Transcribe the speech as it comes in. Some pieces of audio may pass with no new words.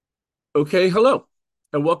Okay, hello,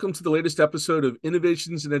 and welcome to the latest episode of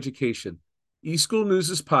Innovations in Education, eSchool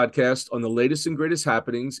News' podcast on the latest and greatest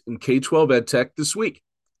happenings in K-12 EdTech this week.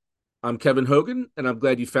 I'm Kevin Hogan, and I'm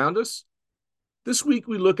glad you found us. This week,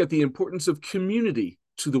 we look at the importance of community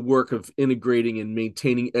to the work of integrating and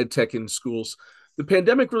maintaining EdTech in schools. The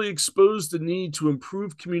pandemic really exposed the need to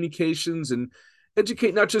improve communications and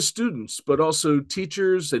educate not just students, but also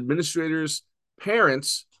teachers, administrators,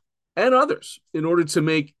 parents, and others in order to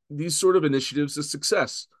make these sort of initiatives a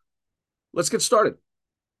success. Let's get started.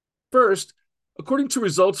 First, according to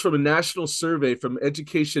results from a national survey from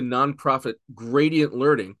education nonprofit Gradient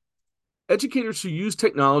Learning, educators who use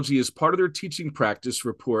technology as part of their teaching practice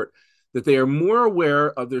report that they are more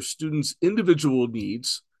aware of their students' individual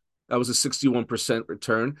needs, that was a 61%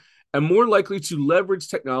 return, and more likely to leverage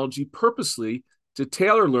technology purposely to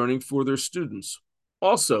tailor learning for their students,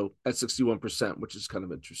 also at 61%, which is kind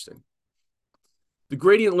of interesting. The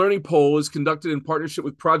Gradient Learning Poll is conducted in partnership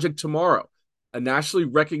with Project Tomorrow, a nationally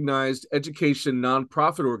recognized education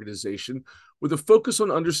nonprofit organization with a focus on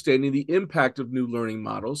understanding the impact of new learning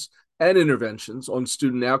models and interventions on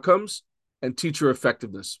student outcomes and teacher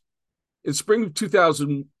effectiveness. In spring of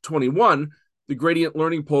 2021, the Gradient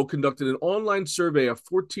Learning Poll conducted an online survey of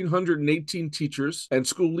 1,418 teachers and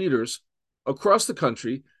school leaders across the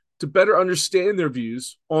country to better understand their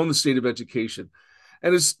views on the state of education.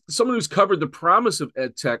 And as someone who's covered the promise of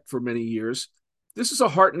EdTech for many years, this is a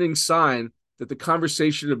heartening sign that the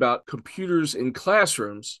conversation about computers in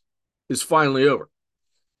classrooms is finally over.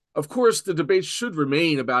 Of course, the debate should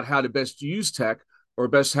remain about how to best use tech or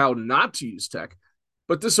best how not to use tech.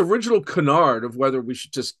 But this original canard of whether we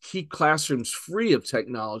should just keep classrooms free of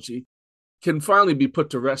technology can finally be put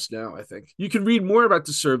to rest now, I think. You can read more about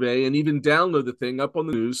the survey and even download the thing up on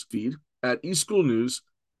the news feed at eSchool News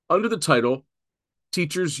under the title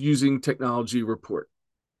Teachers Using Technology Report.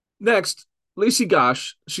 Next, Lacey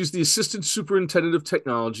Gosh, she's the Assistant Superintendent of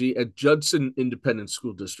Technology at Judson Independent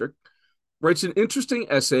School District, writes an interesting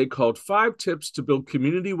essay called 5 Tips to Build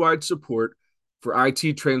Community-Wide Support for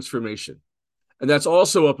IT Transformation. And that's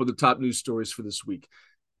also up on the top news stories for this week.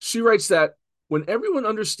 She writes that when everyone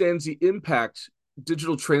understands the impact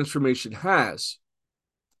digital transformation has,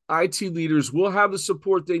 IT leaders will have the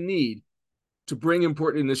support they need to bring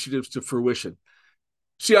important initiatives to fruition.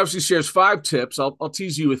 She obviously shares 5 tips. I'll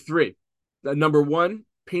tease you with 3. Number 1,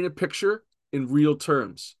 paint a picture in real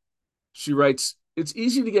terms. She writes, it's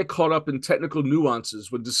easy to get caught up in technical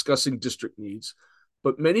nuances when discussing district needs,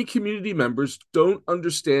 but many community members don't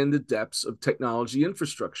understand the depths of technology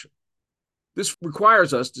infrastructure. This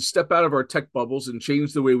requires us to step out of our tech bubbles and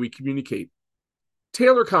change the way we communicate.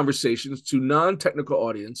 Tailor conversations to non-technical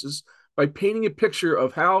audiences by painting a picture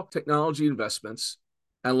of how technology investments,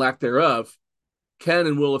 and lack thereof, can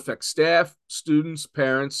and will affect staff, students,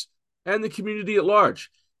 parents, and the community at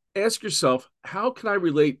large. Ask yourself, how can I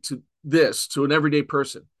relate to this to an everyday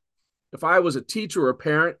person? If I was a teacher or a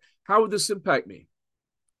parent, how would this impact me?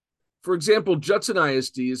 For example, Judson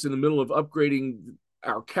ISD is in the middle of upgrading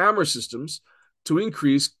our camera systems to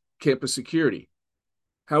increase campus security.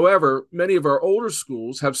 However, many of our older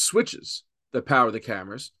schools have switches that power the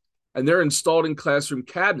cameras, and they're installed in classroom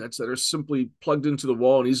cabinets that are simply plugged into the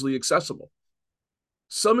wall and easily accessible.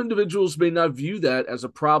 Some individuals may not view that as a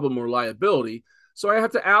problem or liability, so I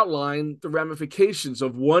have to outline the ramifications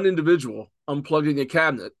of one individual unplugging a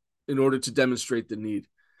cabinet in order to demonstrate the need.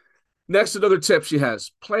 Next, another tip she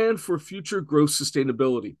has, plan for future growth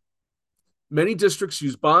sustainability. Many districts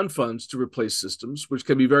use bond funds to replace systems, which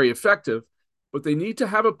can be very effective, but they need to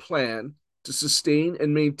have a plan to sustain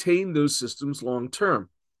and maintain those systems long term.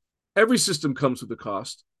 Every system comes with a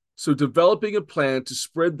cost, so developing a plan to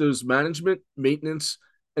spread those management, maintenance,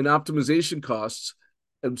 and optimization costs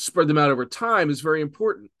and spread them out over time is very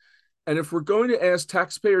important. And if we're going to ask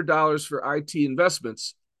taxpayer dollars for IT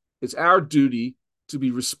investments, it's our duty to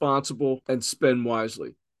be responsible and spend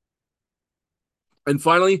wisely. And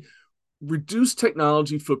finally, reduce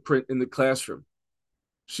technology footprint in the classroom.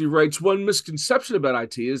 She writes, one misconception about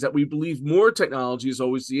IT is that we believe more technology is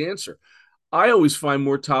always the answer. I always find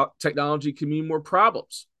more technology can mean more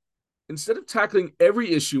problems. Instead of tackling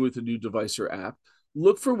every issue with a new device or app,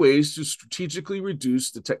 look for ways to strategically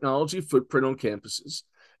reduce the technology footprint on campuses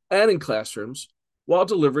and in classrooms while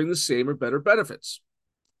delivering the same or better benefits.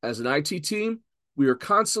 As an IT team, we are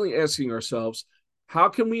constantly asking ourselves, how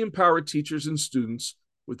can we empower teachers and students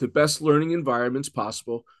with the best learning environments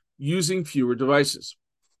possible using fewer devices?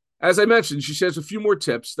 As I mentioned, she shares a few more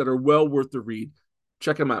tips that are well worth the read.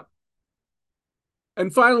 Check them out.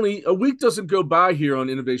 And finally, a week doesn't go by here on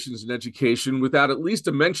Innovations in Education without at least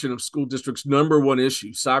a mention of school district's number one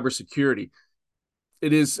issue, cybersecurity.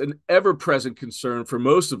 It is an ever-present concern for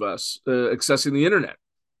most of us accessing the internet.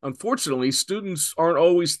 Unfortunately, students aren't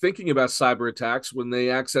always thinking about cyber attacks when they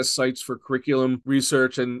access sites for curriculum,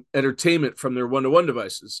 research, and entertainment from their one-to-one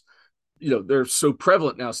devices. They're so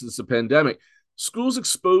prevalent now since the pandemic. Schools'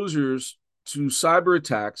 exposures to cyber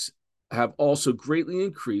attacks have also greatly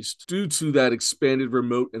increased due to that expanded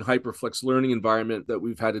remote and hyperflex learning environment that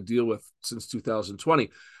we've had to deal with since 2020.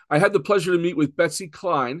 I had the pleasure to meet with Betsy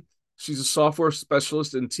Klein. She's a software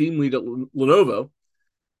specialist and team lead at Lenovo.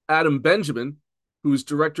 Adam Benjamin, who is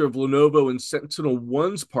director of Lenovo and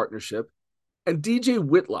SentinelOne's partnership, and DJ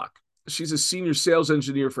Whitlock. She's a senior sales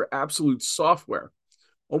engineer for Absolute Software,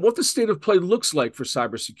 on what the state of play looks like for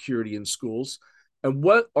cybersecurity in schools and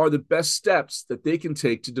what are the best steps that they can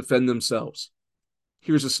take to defend themselves.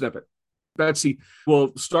 Here's a snippet. Betsy,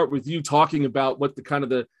 we'll start with you talking about what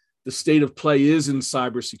the state of play is in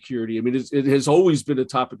cybersecurity. I mean, it has always been a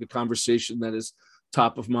topic of conversation that is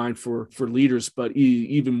top of mind for leaders, but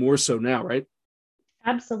even more so now, right?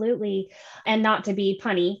 Absolutely. And not to be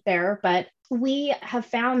punny there, but we have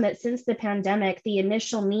found that since the pandemic, the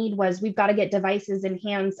initial need was we've got to get devices in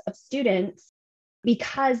hands of students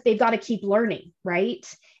because they've got to keep learning, right?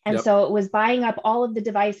 And Yep. So it was buying up all of the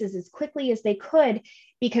devices as quickly as they could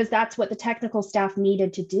because that's what the technical staff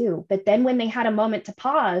needed to do. But then when they had a moment to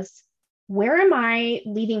pause, where am I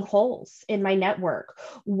leaving holes in my network?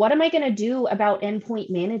 What am I going to do about endpoint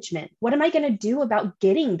management? What am I going to do about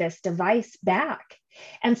getting this device back?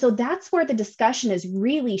 And so that's where the discussion has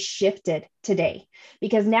really shifted today,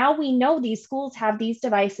 because now we know these schools have these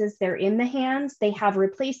devices, they're in the hands, they have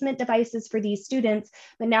replacement devices for these students,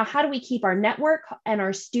 but now how do we keep our network and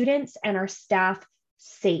our students and our staff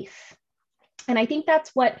safe? And I think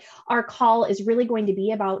that's what our call is really going to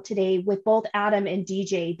be about today with both Adam and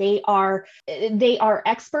DJ. They are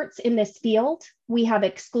experts in this field. We have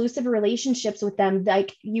exclusive relationships with them,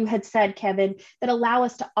 like you had said, Kevin, that allow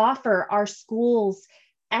us to offer our schools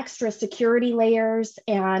extra security layers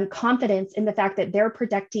and confidence in the fact that they're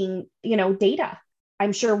protecting, data.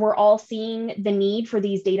 I'm sure we're all seeing the need for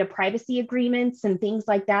these data privacy agreements and things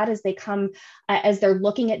like that as they come, as they're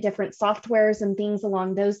looking at different softwares and things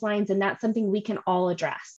along those lines. And that's something we can all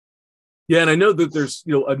address. Yeah, and I know that there's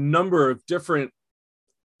a number of different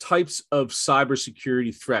types of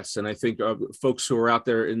cybersecurity threats, and I think folks who are out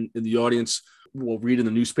there in the audience will read in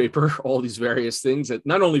the newspaper all these various things that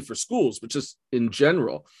not only for schools but just in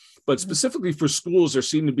general, but specifically for schools, there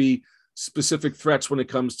seem to be specific threats when it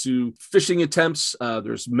comes to phishing attempts.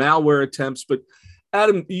 There's malware attempts. But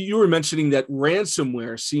Adam, you were mentioning that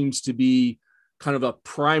ransomware seems to be kind of a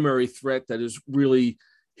primary threat that is really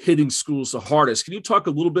hitting schools the hardest. Can you talk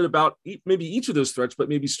a little bit about maybe each of those threats, but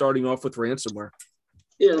maybe starting off with ransomware?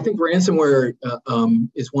 Yeah, I think ransomware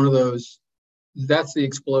is one of those. That's the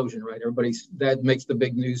explosion, right? That makes the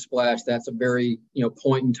big news splash. That's a very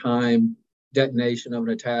point in time detonation of an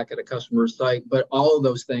attack at a customer's site. But all of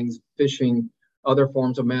those things, phishing, other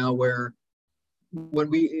forms of malware.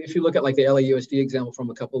 If you look at like the LAUSD example from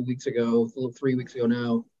a couple of weeks ago, 3 weeks ago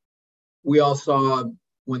now, we all saw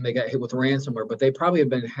when they got hit with ransomware, but they probably have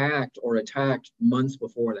been hacked or attacked months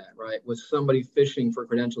before that, right? With somebody phishing for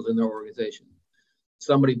credentials in their organization,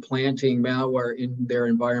 somebody planting malware in their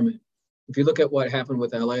environment. If you look at what happened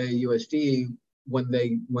with LAUSD, when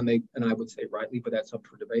they, and I would say rightly, but that's up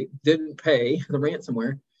for debate, didn't pay the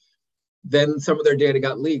ransomware, then some of their data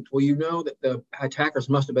got leaked. Well, that the attackers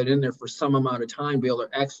must have been in there for some amount of time to be able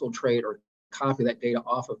to exfiltrate or copy that data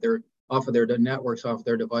off of their networks, off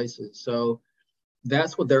their devices. So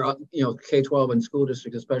that's what they're, K-12 and school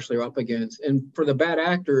districts especially are up against. And for the bad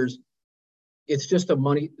actors, it's just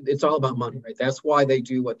it's all about money, right? That's why they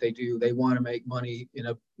do what they do. They want to make money in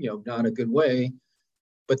a, not a good way,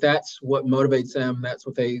 but that's what motivates them. That's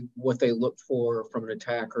what they look for from an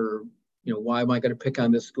attacker. Why am I going to pick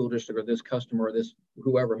on this school district or this customer or this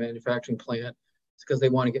whoever manufacturing plant? It's because they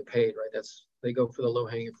want to get paid, right? They go for the low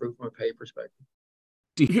hanging fruit from a pay perspective.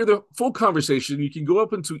 To hear the full conversation, you can go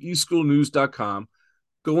up into eSchoolNews.com,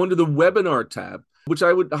 go into the webinar tab, which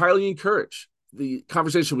I would highly encourage. The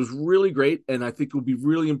conversation was really great, and I think it will be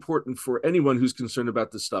really important for anyone who's concerned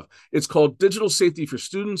about this stuff. It's called Digital Safety for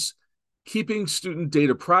Students, Keeping Student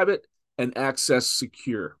Data Private and Access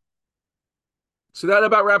Secure. So that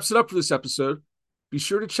about wraps it up for this episode. Be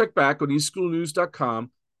sure to check back on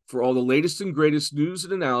eSchoolNews.com for all the latest and greatest news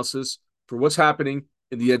and analysis for what's happening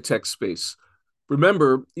in the EdTech space.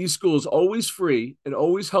 Remember, eSchool is always free and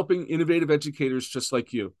always helping innovative educators just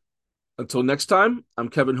like you. Until next time, I'm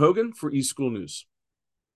Kevin Hogan for eSchool News.